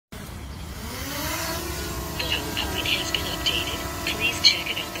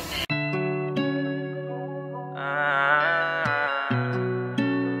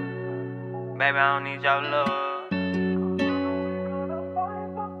I don't need your love.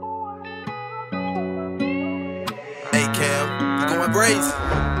 Hey Cam, you going brazy?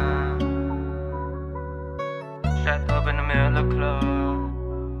 Strapped up in the middle of the club.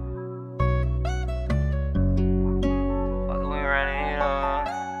 Fuck, we running it up.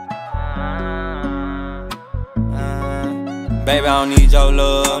 Baby, I don't need your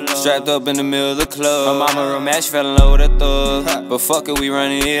love. Strapped up in the middle of the club. My mama real mad, she fell in love with a thug. But fuck it, we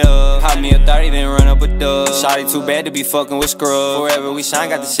running it up. Hop me a 30, then run up a dub. Shawty too bad to be fucking with scrubs. Forever we shine,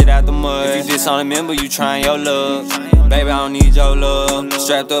 got the shit out the mud. If you diss on a member, you trying your luck. Baby, I don't need your love.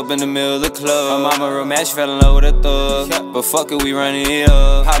 Strapped up in the middle of the club. My mama real mad, she fell in love with a thug. But fuck it, we running it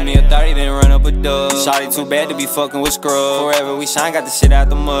up. Hop me a 30, then run up a dub. Shawty too bad to be fucking with scrubs. Forever we shine, got the shit out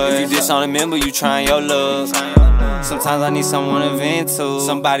the mud. If you diss on a member, you trying your luck. Sometimes I need someone to vent to,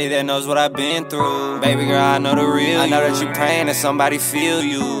 somebody that knows what I've been through. Baby girl, I know the real. I know that you praying that somebody feel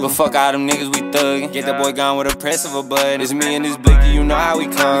you. But fuck all them niggas, we thuggin'. Get that boy gone with a press of a button. It's me and this blicky, you know how we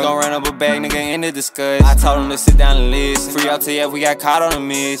come. We gon' run up a bag, nigga, end the discussion. I told him to sit down and listen. Free LTF, we got caught on a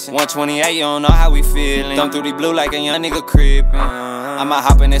mission. 128, you don't know how we feelin'. Thumb through the blue like a young nigga crippin'. I might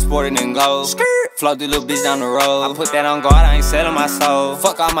hop in that sport and then go. Float the little bitch down the road. I put that on guard, I ain't selling my soul.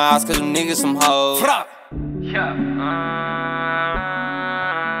 Fuck all my house, cause them niggas some hoes.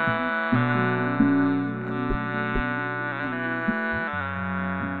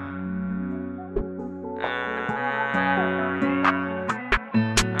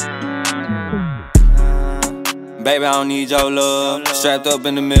 Baby, I don't need your love. Strapped up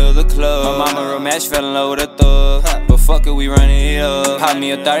in the middle of the club. My mama real mad, she fell in love with a thug. But fuck it, we running it up. Pop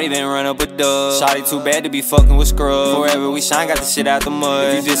me a 30, then run up a dub. Shawty too bad to be fucking with scrubs. Forever we shine, got the shit out the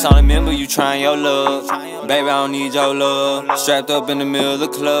mud. If you diss on a member, you trying your luck. Baby, I don't need your love. Strapped up in the middle of the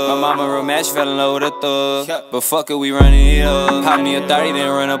club. My mama real mad, she fell in love with a thug. But fuck it, we running it up. Pop me a 30, then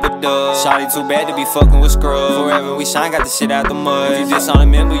run up a dub. Shawty too bad to be fucking with scrubs. Forever we shine, got the shit out the mud. If you diss on a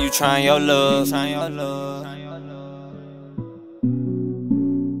member, you trying your luck.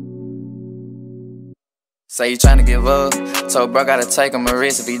 Say you tryna give up, told bro gotta take him a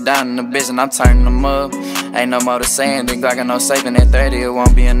risk. If he down in the bitch and I'm turning him up. Ain't no more to saying, big Glock got no safe in that 30, it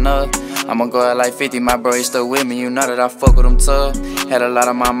won't be enough. I'ma go out like 50, my bro, he still with me, you know that I fuck with him tough. Had a lot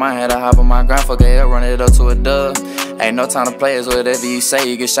on my mind, had to hop on my grind, fuck it up, run it up to a dub. Ain't no time to play, it's whatever you say,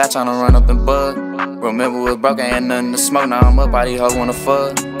 you get shot tryna run up and bug. Remember we was broke, ain't nothing to smoke, now I'm up, all these hoes wanna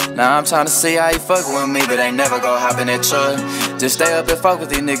fuck. Now I'm tryna see how you fuckin' with me, but ain't never gon' hop in that truck. Just stay up and fuck with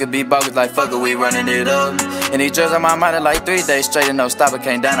these niggas, be bogus like fuck it, we running it up. And these drugs on my mind are like 3 days straight and no stop, it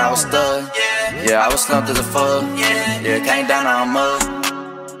came down, I was stuck. Yeah, I was slumped as a fuck. Yeah, came down, now I'm up.